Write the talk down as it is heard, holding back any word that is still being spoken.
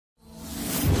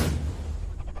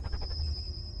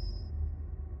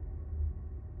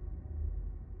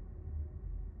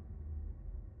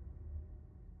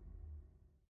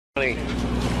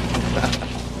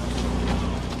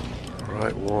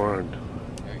Warren.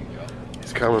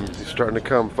 He's coming. He's starting to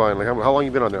come finally. How long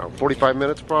you been on there? 45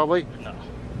 minutes probably?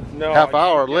 No. Half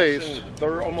hour at least.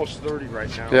 Almost 30 right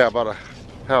now. Yeah, about a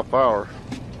half hour.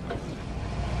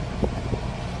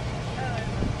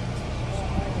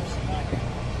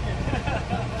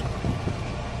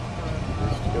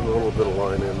 Just get a little bit of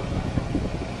line in.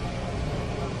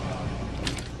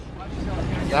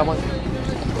 That one.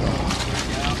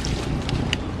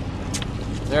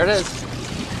 There it is.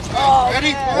 Oh,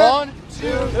 ready? Man. 1, 2, 3.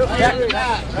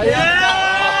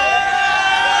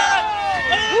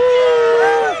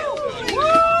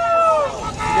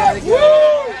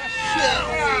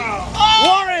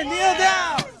 Warren, kneel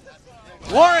down.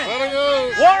 Warren,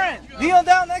 kneel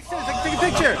down next to us. Take a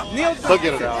picture. Kneel down. They'll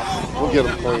get it out. We'll get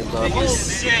them cleaned up.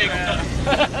 Sick.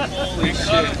 Holy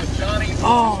shit.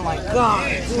 Oh my God.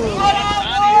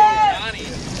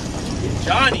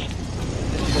 Johnny.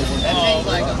 That thing's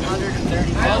like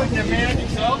 130 pounds.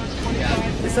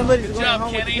 Somebody's Good going job,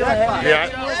 home Kenny. with a high five. Yeah.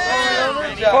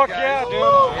 Fuck yeah, dude.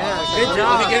 Yeah, good job.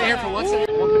 Let me get in here for 1 second.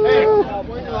 Hey,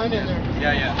 bring the line in there.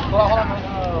 Yeah.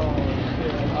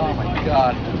 Oh my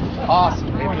God.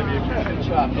 Awesome. Good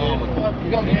job, man.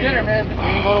 You're gonna be dinner, man. You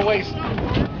ain't go to waste.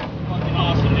 Fucking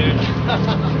awesome, dude.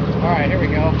 All right, here we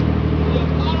go.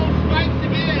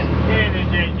 Here it is,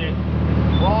 JJ.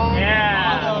 1,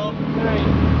 Yeah. 2, 3.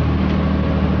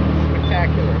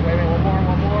 Spectacular. Wait a minute,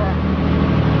 one more.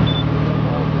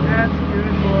 That's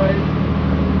good, boys.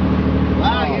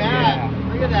 Wow, yeah.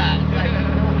 Look at that. It's like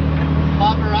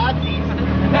paparazzi.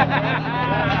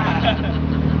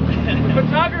 The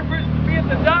photographer's be at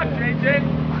the dock, JJ.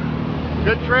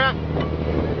 Good trip.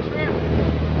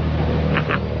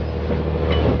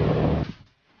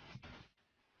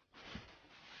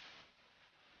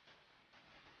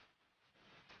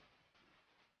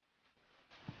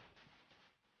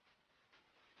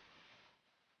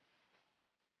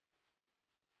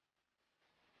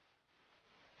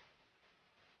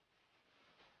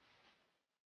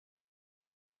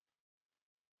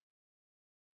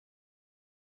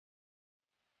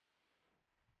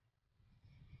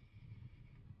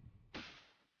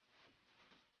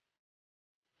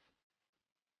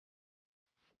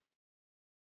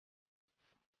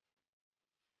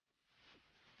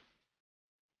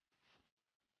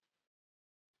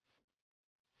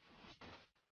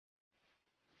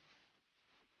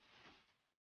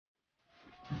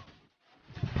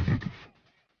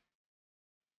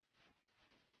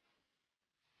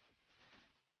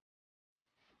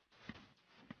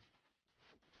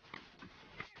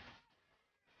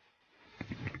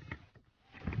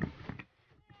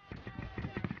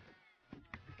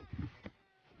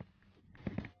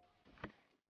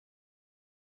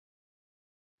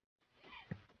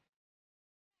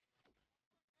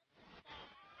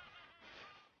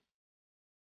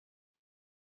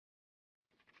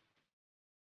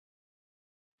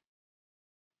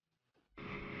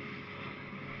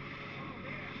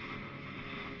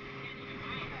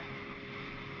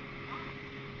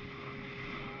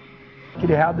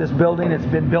 To have this building. It's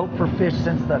been built for fish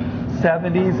since the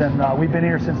 70s, and we've been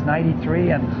here since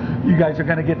 '93, and you guys are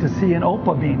going to get to see an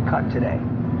opah being cut today.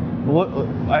 What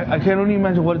I can only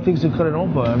imagine what it takes to cut an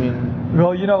opah. I mean,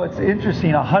 well, you know, it's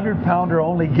interesting. A 100-pounder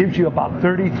only gives you about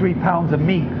 33 pounds of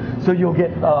meat. So you'll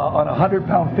get on a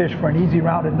 100-pound fish, for an easy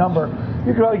rounded number,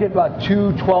 you can probably get about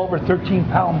 2 12 or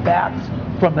 13-pound backs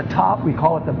from the top. We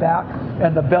call it the back,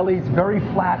 and the belly's very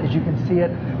flat, as you can see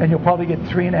it, and you'll probably get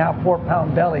 3.5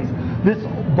 4-pound bellies. This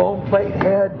bone plate,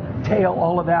 head, tail,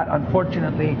 all of that,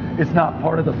 unfortunately, is not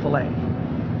part of the fillet.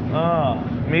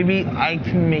 maybe I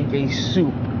can make a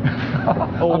soup.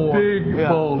 A big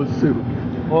bowl of soup.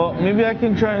 Well, maybe I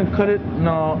can try and cut it.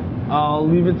 No, I'll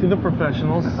leave it to the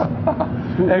professionals.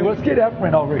 Hey, let's get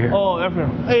Efren over here. Oh,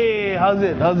 Efren. Hey, how's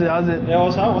it? Yeah,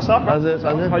 what's up? How's it?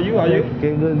 How you?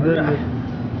 Okay, good.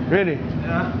 Ready?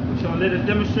 Yeah. So a little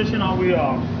demonstration how we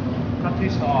cut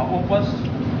these opahs.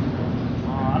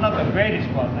 I'm not the greatest,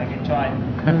 but I can try.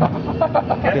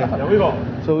 Okay, there we go.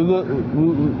 So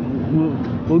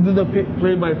we'll do the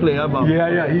play-by-play about.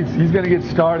 Yeah, he's going to get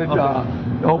started.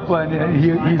 Opah, and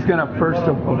he's going to first,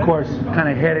 of course, kind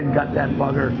of head and gut that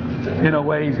bugger in a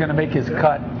way. He's going to make his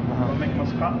cut. Make my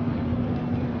cut.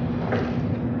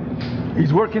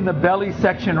 He's working the belly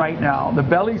section right now. The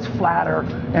belly's flatter,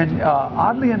 and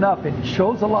oddly enough, it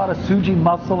shows a lot of suji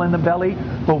muscle in the belly,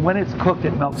 but when it's cooked,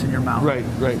 it melts in your mouth. Right.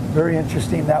 Very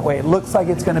interesting that way. It looks like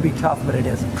it's going to be tough, but it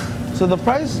isn't. So the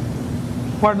price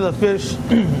part of the fish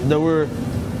that we're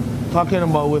talking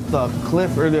about with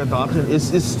Cliff earlier at the auction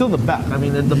is still the back. I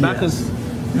mean, the back is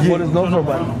what is known for,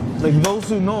 but like those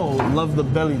who know love the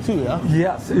belly too, yeah?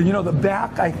 Yes, you know the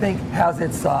back I think has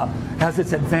its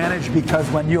advantage because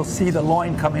when you'll see the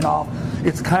loin coming off,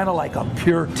 it's kind of like a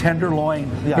pure tenderloin,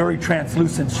 very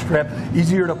translucent strip,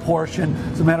 easier to portion.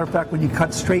 As a matter of fact, when you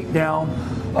cut straight down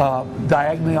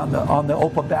diagonally on the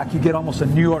Opa back, you get almost a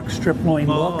New York strip loin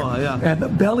look. And the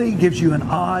belly gives you an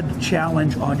odd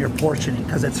challenge on your portioning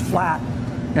because it's flat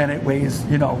and it weighs,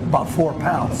 you know, about 4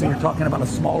 pounds. So you're talking about a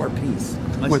smaller piece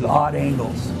with odd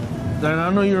angles. And I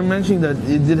know you were mentioning that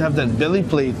it did have that belly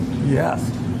plate. Yes,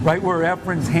 right where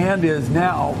Efren's hand is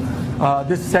now.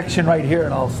 This section right here,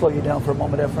 and I'll slow you down for a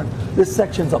moment, Efren. This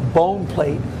section's a bone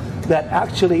plate that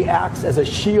actually acts as a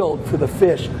shield for the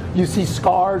fish. You see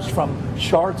scars from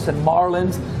sharks and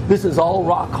marlins. This is all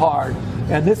rock hard.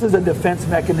 And this is a defense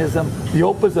mechanism. The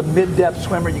Opa's a mid-depth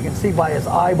swimmer. You can see by his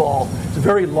eyeball, it's a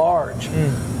very large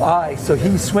eye. So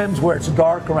he swims where it's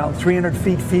dark, around 300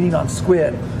 feet, feeding on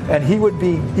squid. And he would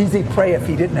be easy prey if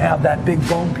he didn't have that big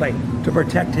bone plate to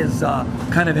protect his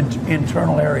kind of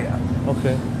internal area.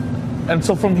 Okay. And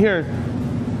so from here,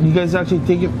 you guys actually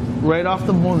take it right off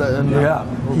the bone?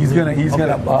 He's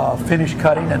gonna finish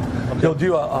cutting, and he'll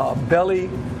do a belly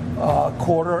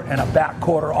quarter and a back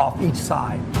quarter off each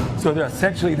side. So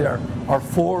essentially there are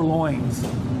 4 loins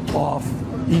off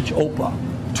each Opa,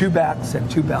 2 backs and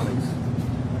 2 bellies.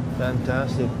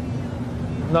 Fantastic.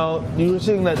 Now, you were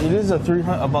saying that it is a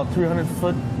about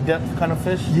 300-foot depth kind of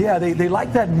fish? Yeah, they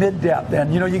like that mid-depth.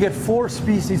 And, you know, you get 4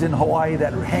 species in Hawaii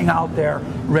that hang out there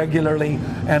regularly.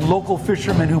 And local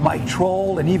fishermen who might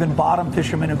troll, and even bottom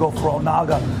fishermen who go for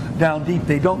onaga down deep,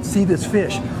 they don't see this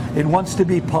fish. It wants to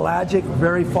be pelagic,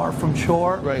 very far from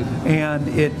shore. Right. And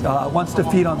it wants to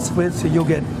feed on squid. So you'll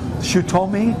get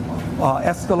Shutomi,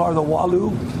 Estelar the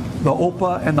Walu, the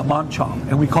Opa, and the Manchong.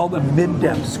 And we call them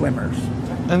mid-depth swimmers.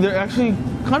 And they're actually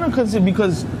kind of considered,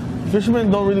 because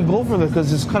fishermen don't really go for that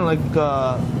because it's kind of like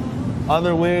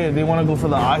other way. They want to go for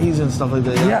the ahis and stuff like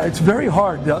that. Yeah, it's very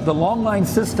hard. The long line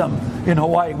system in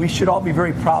Hawaii, we should all be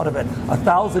very proud of it.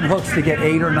 1,000 hooks to get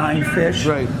 8 or 9 fish.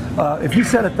 Right. If you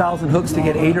set 1,000 hooks to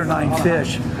get 8 or 9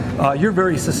 fish, you're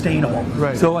very sustainable.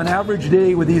 Right. So an average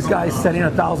day with these guys setting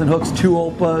 1,000 hooks, 2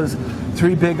 Opas,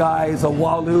 3 big eyes, a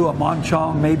Walu, a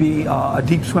Manchong, maybe a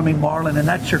deep swimming marlin, and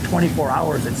that's your 24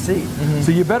 hours at sea.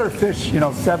 So you better fish, you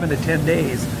know, 7 to 10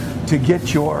 days to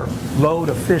get your load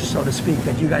of fish, so to speak,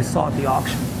 that you guys saw at the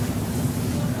auction.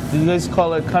 Do you guys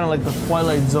call it kind of like the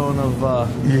twilight zone of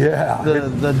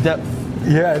the depth?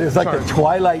 Yeah, it is like the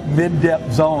twilight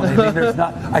mid-depth zone. I mean, there's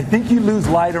not. I think you lose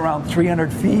light around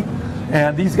 300 feet.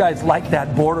 And these guys like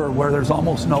that border where there's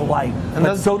almost no light.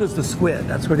 And so does the squid.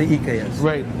 That's where the Ika is.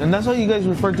 Right. And that's why you guys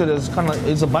refer to it as kind of like,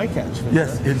 it's a bycatch.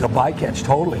 Yes, right? It's a bycatch,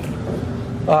 totally.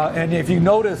 And if you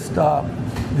noticed,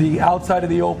 the outside of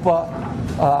the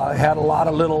Opa had a lot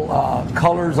of little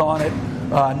colors on it.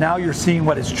 Now you're seeing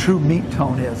what its true meat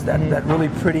tone is, that really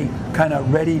pretty kind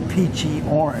of reddy, peachy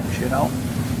orange, you know.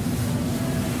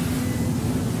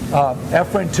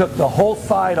 Efren took the whole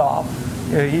side off.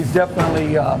 He's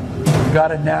definitely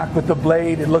got a knack with the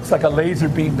blade. It looks like a laser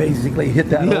beam basically hit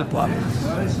that Opa.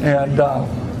 And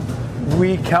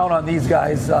we count on these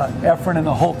guys, Efren and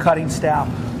the whole cutting staff,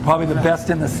 probably the best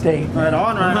in the state. Right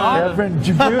on, right on. Efren,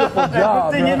 beautiful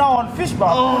job. Everything you know on fish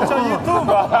bar. That's on YouTube,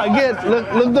 bro. I get,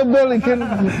 look the belly, kid.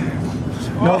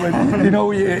 No, but you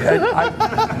know,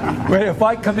 if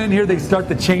I come in here, they start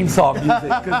the chainsaw music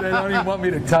because they don't even want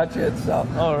me to touch it. So.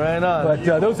 Oh, right on. But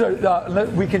those are.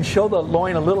 We can show the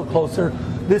loin a little closer.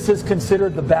 This is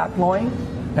considered the back loin,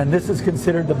 and this is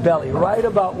considered the belly. Right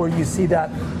about where you see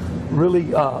that really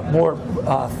more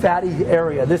fatty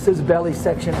area. This is belly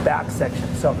section, back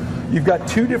section. So you've got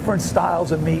 2 different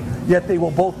styles of meat, yet they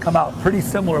will both come out pretty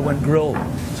similar when grilled.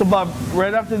 So Bob,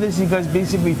 right after this, you guys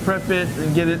basically prep it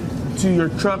and get it to your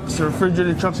trucks or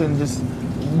refrigerated trucks and just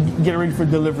get ready for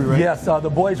delivery, right? Yes, the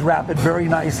boys wrap it very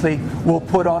nicely. We'll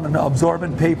put on an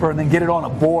absorbent paper and then get it on a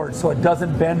board so it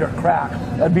doesn't bend or crack.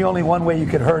 That'd be only one way you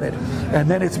could hurt it. And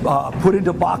then it's put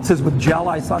into boxes with gel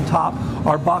ice on top.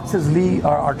 Our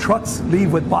trucks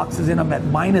leave with boxes in them at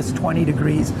minus 20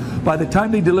 degrees. By the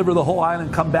time they deliver the whole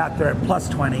island, come back, they're at plus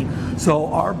 20. So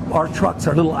our trucks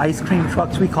are little ice cream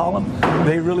trucks, we call them.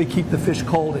 They really keep the fish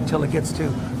cold until it gets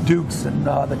to Dukes and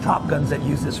the Top Guns that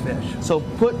use this fish. So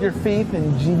put your faith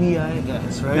in GBI,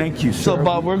 guys, right? Thank you, sir. So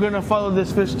Bob, we're going to follow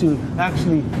this fish to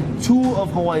actually 2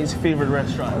 of Hawaii's favorite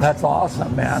restaurants. That's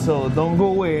awesome, man. So don't go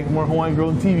away. More Hawaiian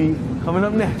Grown TV coming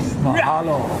up next.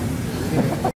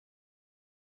 Mahalo.